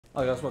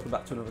Hi guys, welcome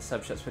back to another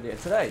Seb Shirts video.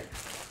 Today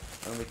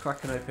I'm going to be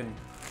cracking open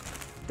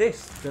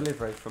this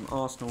delivery from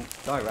Arsenal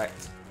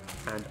Direct,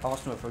 and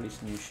Arsenal have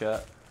released a new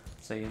shirt,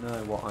 so you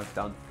know what I've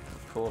done.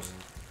 Of course,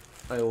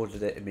 I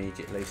ordered it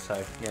immediately,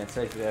 so yeah,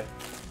 today's video,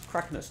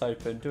 cracking this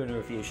open, doing a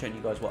review, showing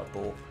you guys what I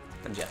bought,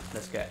 and yeah,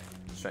 let's get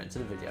straight into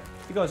the video.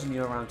 If you guys are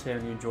new around here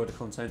and you enjoy the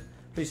content,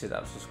 please hit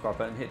that subscribe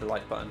button, hit the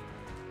like button,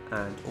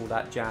 and all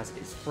that jazz.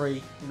 It's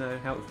free, you know,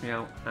 helps me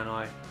out, and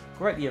I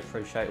greatly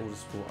appreciate all the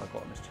support I've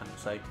got on this channel,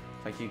 so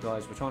thank you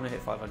guys. We're trying to hit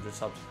 500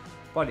 subs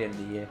by the end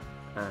of the year,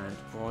 and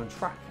we're on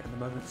track at the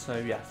moment, so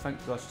yeah, thank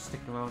you guys for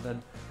sticking around,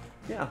 and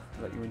yeah,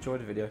 I hope you enjoy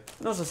the video.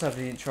 And as I said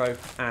in the intro,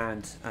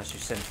 and as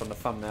you've seen from the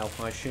thumbnail,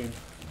 I assume,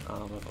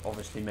 I've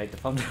obviously made the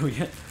thumbnail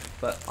yet,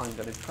 but I'm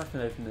going to be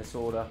cracking open this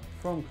order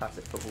from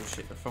Classic Football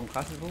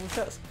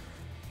Shirts.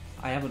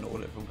 I haven't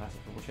ordered from Classic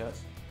Football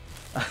Shirts.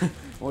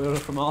 My order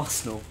from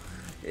Arsenal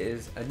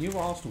is a new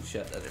Arsenal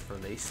shirt that they've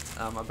released.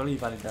 I believe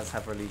Adidas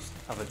have released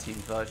other team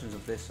versions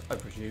of this, I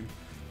presume.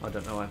 I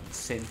don't know, I haven't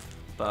seen,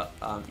 but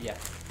yeah,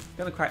 I'm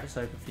going to crack this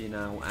open for you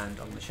now, and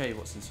I'm going to show you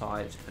what's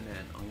inside, and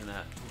then I'm going to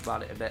talk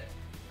about it a bit,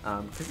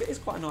 because it is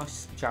quite a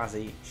nice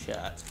jazzy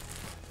shirt.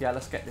 Yeah,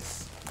 let's get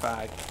this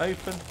bag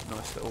open.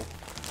 Nice little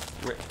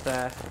rip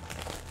there,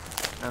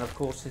 and of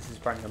course this is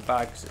brand new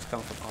bag because it's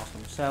come from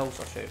Arsenal themselves.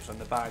 I'll show you what's on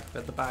the bag.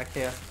 There's the bag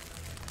here,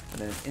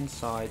 and then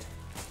inside,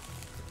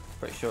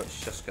 pretty sure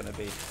it's just going to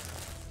be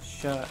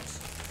shirt.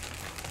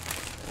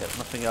 Yep,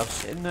 nothing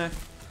else in there.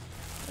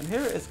 And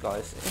here it is,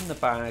 guys. In the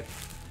bag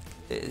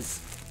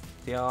is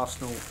the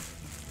Arsenal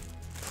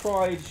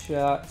Pride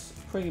shirt,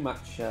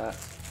 pre-match shirt,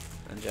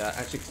 and yeah,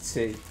 as you can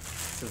see,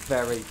 it's a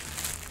very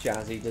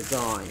jazzy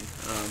design.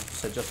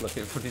 So just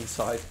looking from the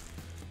inside,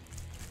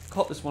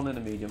 caught this one in a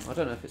medium. I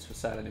don't know if it's for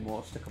sale anymore.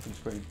 I'll stick up on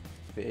screen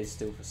if it is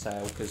still for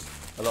sale, because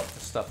a lot of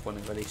the stuff when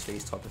they release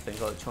these type of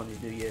things, like the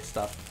Chinese New Year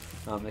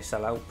stuff, they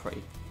sell out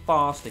pretty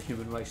fast. The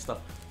human race stuff,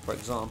 for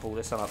example,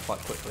 they sell out quite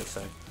quickly,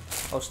 so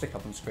I'll stick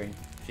up on screen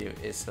if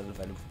it is still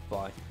available to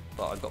buy,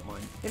 but I got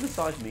mine in a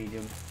size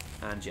medium,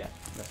 and yeah,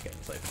 let's get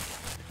this open.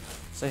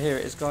 So here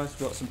it is, guys.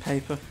 We've got some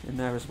paper in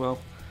there as well.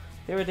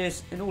 Here it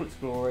is in all its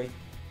glory.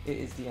 It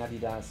is the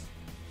Adidas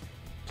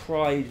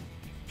Pride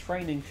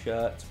training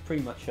shirt,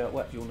 pre-match shirt,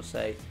 whatever you want to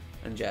say,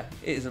 and yeah,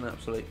 it is an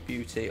absolute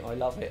beauty. I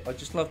love it. I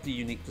just love the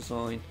unique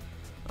design.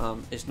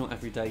 It's not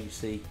every day you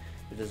see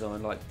a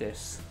design like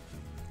this.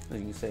 As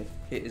you can see,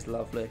 it is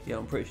lovely. Yeah,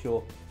 I'm pretty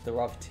sure there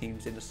are other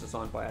teams in this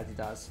designed by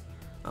Adidas.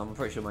 I'm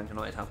pretty sure Man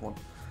United have one.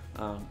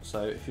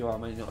 So if you are a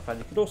Man United fan,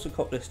 you could also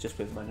cop this just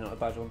with the Man United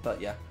badge on. But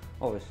yeah,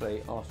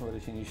 obviously Arsenal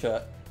releasing a new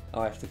shirt,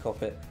 I have to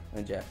cop it.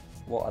 And yeah,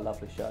 what a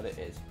lovely shirt it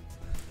is.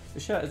 The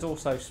shirt is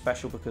also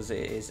special because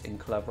it is in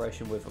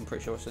collaboration with, I'm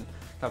pretty sure it's in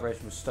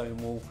collaboration with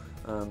Stonewall,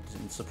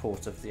 in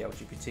support of the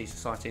LGBT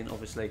society, and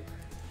obviously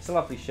it's a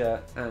lovely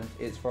shirt and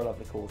it's for a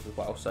lovely cause as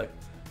well. So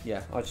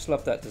yeah, I just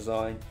love that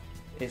design.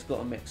 It's got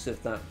a mix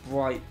of that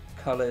bright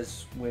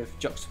colours with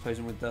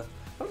juxtaposing with the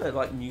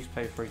like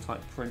newspaper type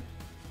print,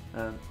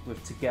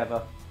 with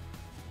together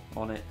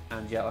on it,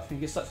 and yeah, I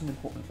think it's such an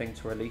important thing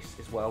to release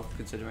as well,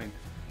 considering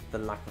the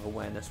lack of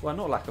awareness. Well,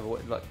 not lack of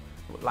awareness, like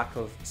lack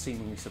of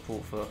seemingly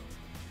support for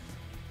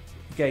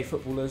gay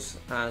footballers,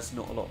 as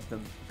not a lot of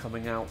them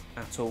coming out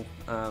at all.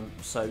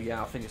 So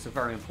yeah, I think it's a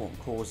very important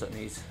cause that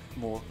needs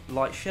more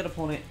light shed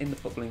upon it in the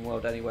footballing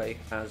world anyway,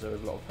 as there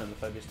is a lot of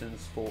homophobia in the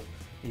sport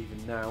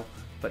even now.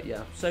 But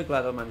yeah, so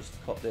glad I managed to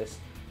cop this,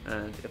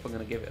 and if I'm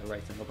going to give it a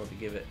rating, I'll probably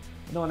give it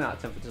a 9 out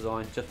of 10 for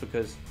design, just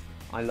because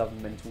I love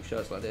mental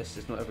shirts like this.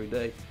 It's not every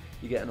day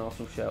you get an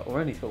Arsenal shirt or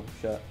any football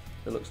shirt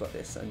that looks like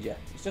this, and yeah,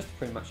 it's just a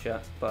pre-match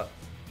shirt, but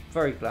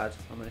very glad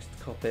I managed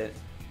to cop it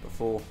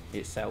before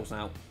it sells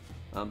out.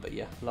 But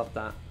yeah, love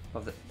that.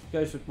 Love it.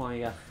 Goes with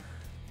my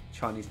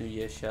Chinese New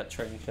Year shirt,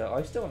 training shirt.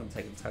 I still haven't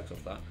taken the tags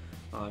off that.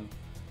 I'm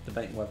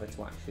debating whether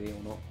to actually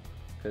or not,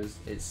 because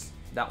it's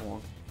that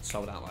one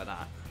sold out like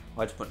that.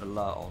 I just put an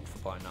alert on for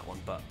buying that one,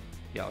 but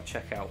yeah, I'll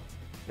check out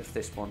if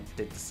this one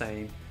did the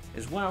same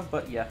as well.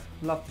 But yeah,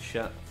 love the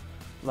shirt,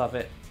 love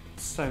it,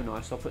 so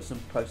nice. I'll put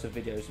some closer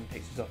videos and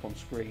pictures up on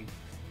screen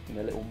in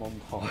a little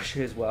montage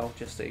as well,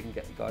 just so you can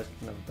get the guys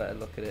can have a better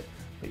look at it.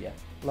 But yeah,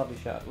 lovely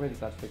shirt, really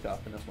glad to pick it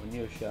up, and that's my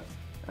newest shirt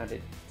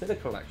added to the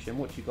collection.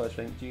 What do you guys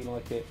think? Do you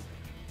like it?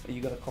 Are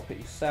you going to cop it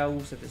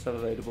yourselves if it's still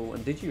available,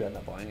 and did you end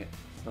up buying it?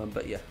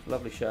 But yeah,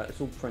 lovely shirt. It's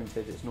all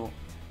printed, it's not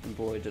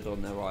embroidered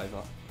on there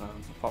either,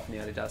 apart from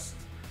the Adidas.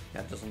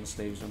 Yeah, it does on the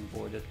sleeves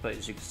embroidered, but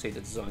as you can see, the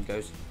design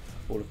goes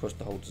all across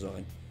the whole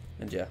design,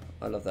 and yeah,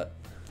 I love that.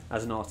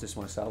 As an artist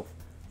myself,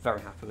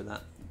 very happy with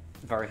that,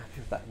 very happy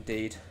with that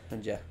indeed.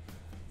 And yeah,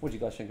 what do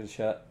you guys think of the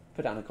shirt?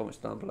 Put down in the comments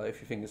down below if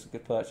you think it's a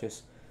good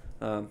purchase.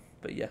 But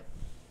yeah.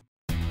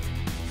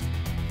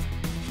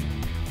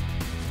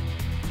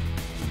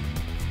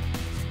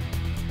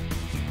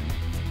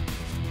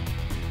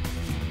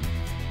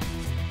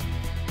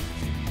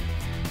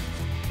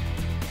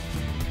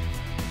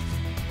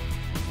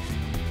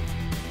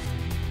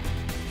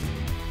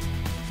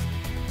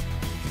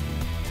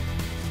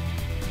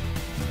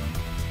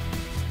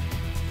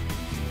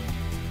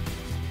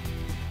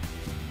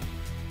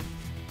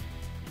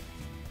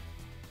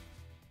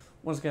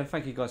 once again,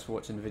 thank you guys for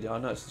watching the video. I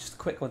know it's just a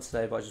quick one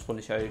today, but I just want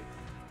to show you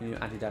the new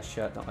Adidas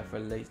shirt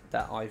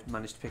that I've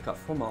managed to pick up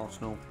from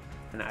Arsenal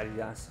and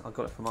Adidas. I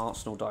got it from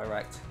Arsenal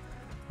Direct,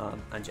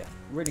 and yeah,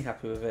 really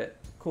happy with it.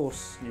 Of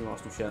course, new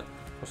Arsenal shirt.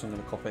 Of course, I'm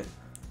going to cop it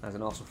as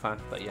an Arsenal fan,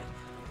 but yeah.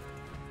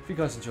 If you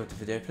guys enjoyed the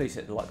video, please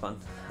hit the like button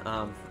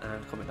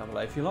and comment down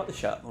below if you like the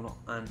shirt or not.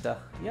 And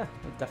yeah,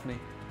 I'll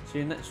definitely see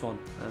you in the next one.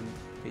 And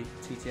be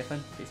TTFN.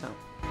 Peace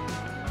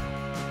out.